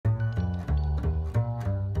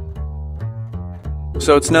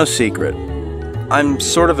So it's no secret, I'm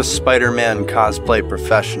sort of a Spider-Man cosplay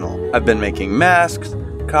professional. I've been making masks,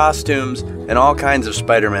 costumes, and all kinds of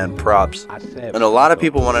Spider-Man props. And a lot of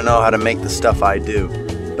people want to know how to make the stuff I do,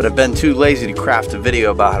 but I've been too lazy to craft a video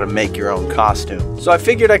about how to make your own costume. So I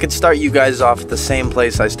figured I could start you guys off at the same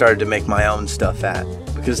place I started to make my own stuff at.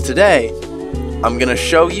 Because today, I'm gonna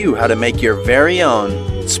show you how to make your very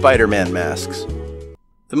own Spider-Man masks.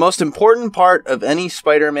 The most important part of any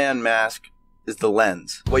Spider-Man mask is the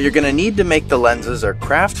lens. What you're gonna need to make the lenses are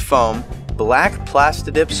craft foam, black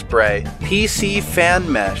Plastidip spray, PC fan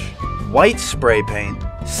mesh, white spray paint,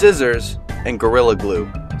 scissors, and Gorilla Glue.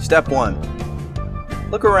 Step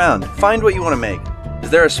 1. Look around, find what you want to make.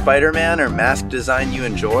 Is there a Spider-Man or mask design you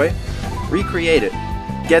enjoy? Recreate it.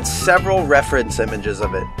 Get several reference images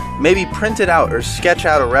of it. Maybe print it out or sketch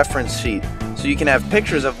out a reference sheet so you can have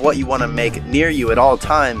pictures of what you want to make near you at all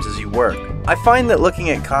times as you work. I find that looking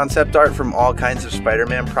at concept art from all kinds of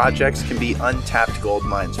Spider-Man projects can be untapped gold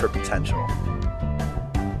mines for potential.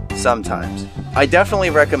 Sometimes. I definitely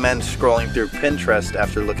recommend scrolling through Pinterest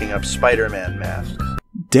after looking up Spider-Man masks.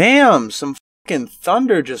 Damn, some fucking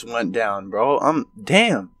thunder just went down, bro.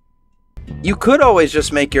 Damn. You could always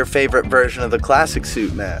just make your favorite version of the classic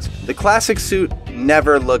suit mask. The classic suit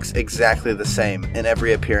never looks exactly the same in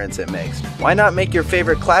every appearance it makes. Why not make your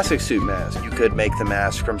favorite classic suit mask? You could make the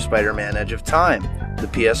mask from Spider-Man Edge of Time, the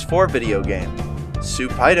PS4 video game,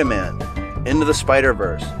 Spider-Man, Into the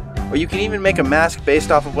Spider-Verse, or you can even make a mask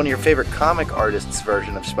based off of one of your favorite comic artists'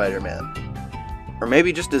 version of Spider-Man. Or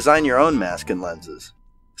maybe just design your own mask and lenses.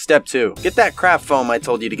 Step 2. Get that craft foam I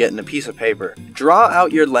told you to get in a piece of paper. Draw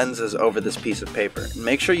out your lenses over this piece of paper and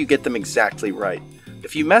make sure you get them exactly right.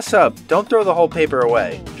 If you mess up, don't throw the whole paper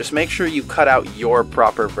away. Just make sure you cut out your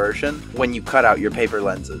proper version when you cut out your paper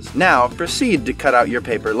lenses. Now, proceed to cut out your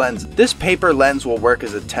paper lens. This paper lens will work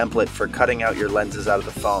as a template for cutting out your lenses out of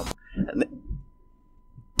the foam.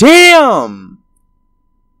 Damn!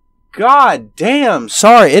 God damn!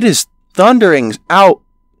 Sorry, it is thundering out.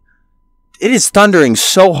 It is thundering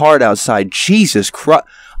so hard outside. Jesus Christ.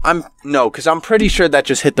 Because I'm pretty sure that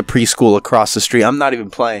just hit the preschool across the street. I'm not even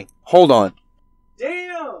playing. Hold on.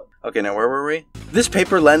 Damn! Okay, now where were we? This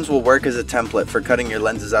paper lens will work as a template for cutting your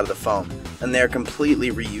lenses out of the foam, and they are completely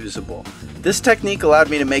reusable. This technique allowed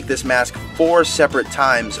me to make this mask 4 separate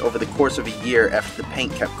times over the course of a year after the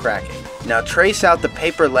paint kept cracking. Now trace out the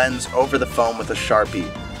paper lens over the foam with a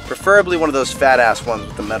Sharpie, preferably one of those fat ass ones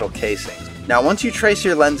with the metal casings. Now once you trace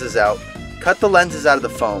your lenses out, cut the lenses out of the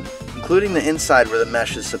foam, including the inside where the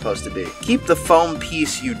mesh is supposed to be. Keep the foam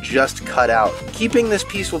piece you just cut out. Keeping this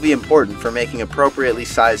piece will be important for making appropriately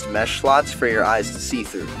sized mesh slots for your eyes to see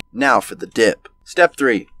through. Now for the dip. Step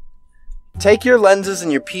 3. Take your lenses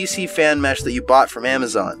and your PC fan mesh that you bought from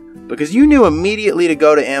Amazon, because you knew immediately to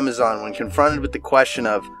go to Amazon when confronted with the question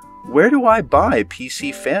of, where do I buy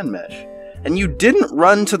PC fan mesh? And you didn't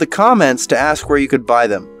run to the comments to ask where you could buy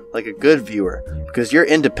them, like a good viewer, because you're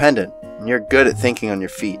independent and you're good at thinking on your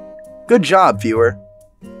feet. Good job, viewer.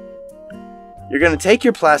 You're going to take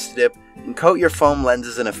your Plastidip and coat your foam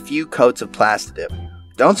lenses in a few coats of Plastidip.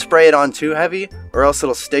 Don't spray it on too heavy or else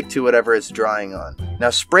it'll stick to whatever it's drying on.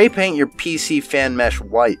 Now spray paint your PC fan mesh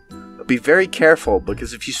white, but be very careful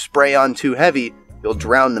because if you spray on too heavy, you'll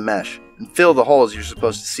drown the mesh and fill the holes you're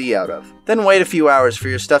supposed to see out of. Then wait a few hours for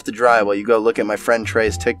your stuff to dry while you go look at my friend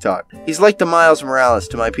Trey's TikTok. He's like the Miles Morales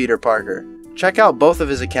to my Peter Parker. Check out both of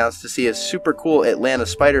his accounts to see his super cool Atlanta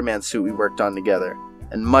Spider-Man suit we worked on together,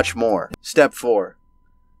 and much more. Step 4.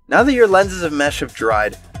 Now that your lenses of mesh have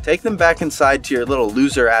dried, take them back inside to your little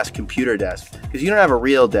loser-ass computer desk, because you don't have a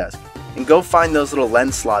real desk, and go find those little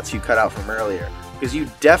lens slots you cut out from earlier, because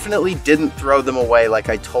you definitely didn't throw them away like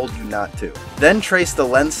I told you not to. Then trace the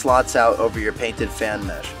lens slots out over your painted fan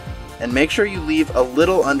mesh, and make sure you leave a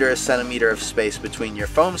little under a centimeter of space between your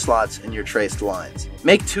foam slots and your traced lines.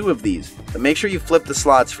 Make 2 of these, but make sure you flip the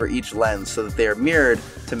slots for each lens so that they are mirrored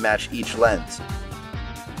to match each lens.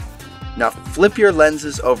 Now flip your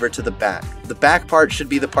lenses over to the back. The back part should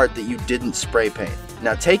be the part that you didn't spray paint.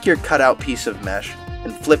 Now take your cutout piece of mesh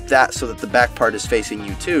and flip that so that the back part is facing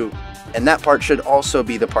you too, and that part should also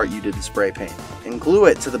be the part you didn't spray paint. And glue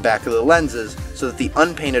it to the back of the lenses so that the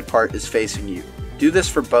unpainted part is facing you. Do this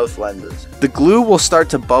for both lenses. The glue will start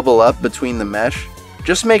to bubble up between the mesh.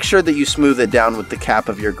 Just make sure that you smooth it down with the cap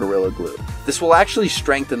of your Gorilla Glue. This will actually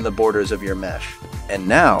strengthen the borders of your mesh. And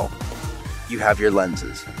now, you have your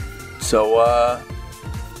lenses. So,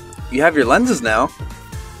 you have your lenses now.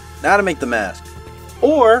 Now to make the mask.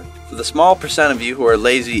 Or, for the small percent of you who are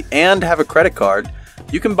lazy and have a credit card,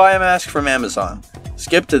 you can buy a mask from Amazon.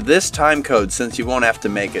 Skip to this time code since you won't have to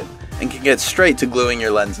make it, and can get straight to gluing your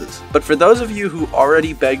lenses. But for those of you who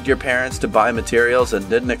already begged your parents to buy materials and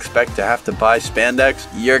didn't expect to have to buy spandex,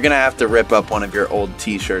 you're gonna have to rip up one of your old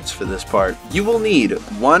t-shirts for this part. You will need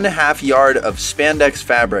 1/2 yard of spandex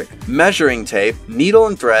fabric, measuring tape, needle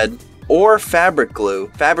and thread, or fabric glue,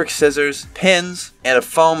 fabric scissors, pins, and a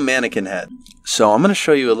foam mannequin head. So I'm gonna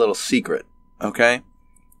show you a little secret, okay?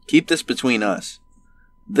 Keep this between us.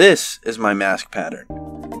 This is my mask pattern.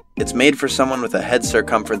 It's made for someone with a head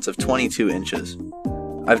circumference of 22 inches.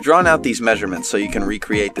 I've drawn out these measurements so you can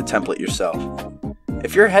recreate the template yourself.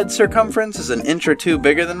 If your head circumference is an inch or two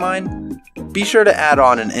bigger than mine, be sure to add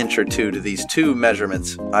on an inch or two to these two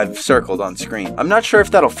measurements I've circled on screen. I'm not sure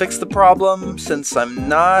if that'll fix the problem since I'm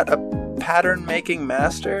not a pattern making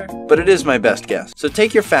master, but it is my best guess. So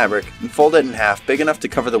take your fabric and fold it in half big enough to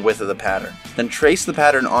cover the width of the pattern. Then trace the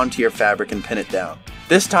pattern onto your fabric and pin it down.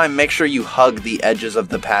 This time make sure you hug the edges of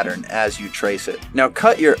the pattern as you trace it. Now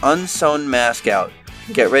cut your unsewn mask out.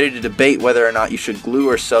 Get ready to debate whether or not you should glue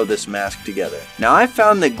or sew this mask together. Now I've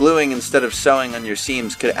found that gluing instead of sewing on your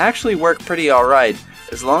seams could actually work pretty alright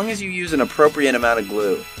as long as you use an appropriate amount of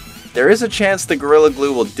glue. There is a chance the Gorilla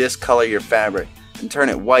Glue will discolor your fabric and turn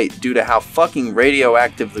it white due to how fucking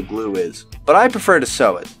radioactive the glue is. But I prefer to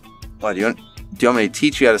sew it. What, do you want me to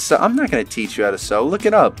teach you how to sew? I'm not going to teach you how to sew. Look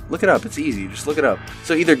it up. Look it up. It's easy. Just look it up.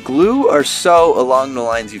 So either glue or sew along the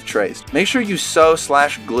lines you've traced. Make sure you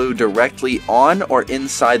sew/glue directly on or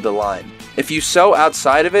inside the line. If you sew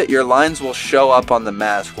outside of it, your lines will show up on the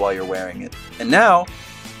mask while you're wearing it. And now,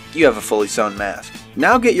 you have a fully sewn mask.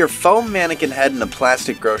 Now get your foam mannequin head in a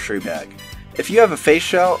plastic grocery bag. If you have a face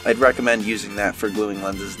shell, I'd recommend using that for gluing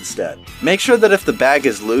lenses instead. Make sure that if the bag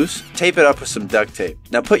is loose, tape it up with some duct tape.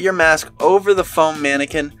 Now put your mask over the foam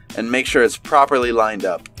mannequin and make sure it's properly lined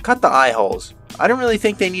up. Cut the eye holes. I don't really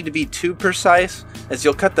think they need to be too precise, as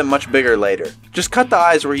you'll cut them much bigger later. Just cut the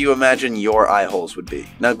eyes where you imagine your eye holes would be.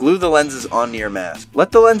 Now glue the lenses onto your mask.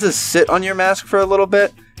 Let the lenses sit on your mask for a little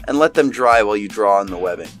bit, and let them dry while you draw on the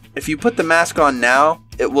webbing. If you put the mask on now,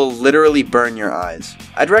 it will literally burn your eyes.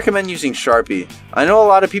 I'd recommend using Sharpie. I know a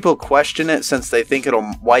lot of people question it since they think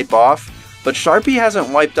it'll wipe off, but Sharpie hasn't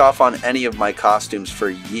wiped off on any of my costumes for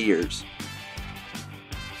years.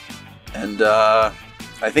 And I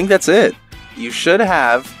think that's it. You should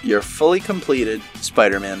have your fully completed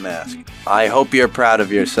Spider-Man mask. I hope you're proud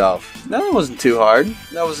of yourself. No, that wasn't too hard.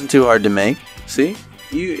 That wasn't too hard to make. See?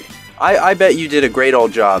 I bet you did a great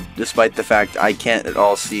old job, despite the fact I can't at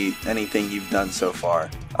all see anything you've done so far.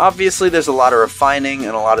 Obviously, there's a lot of refining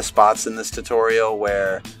and a lot of spots in this tutorial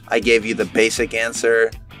where I gave you the basic answer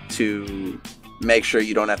to make sure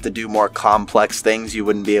you don't have to do more complex things you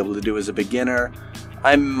wouldn't be able to do as a beginner.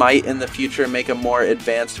 I might in the future make a more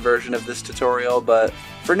advanced version of this tutorial, but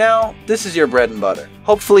for now, this is your bread and butter.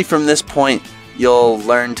 Hopefully from this point, you'll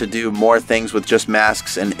learn to do more things with just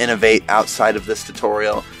masks and innovate outside of this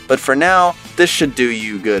tutorial. But for now, this should do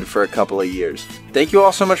you good for a couple of years. Thank you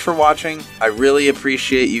all so much for watching. I really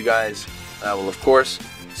appreciate you guys. I will, of course,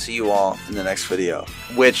 see you all in the next video.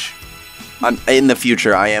 Which, in the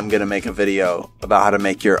future, I am going to make a video about how to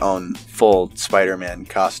make your own full Spider-Man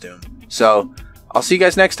costume. So, I'll see you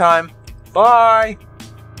guys next time. Bye!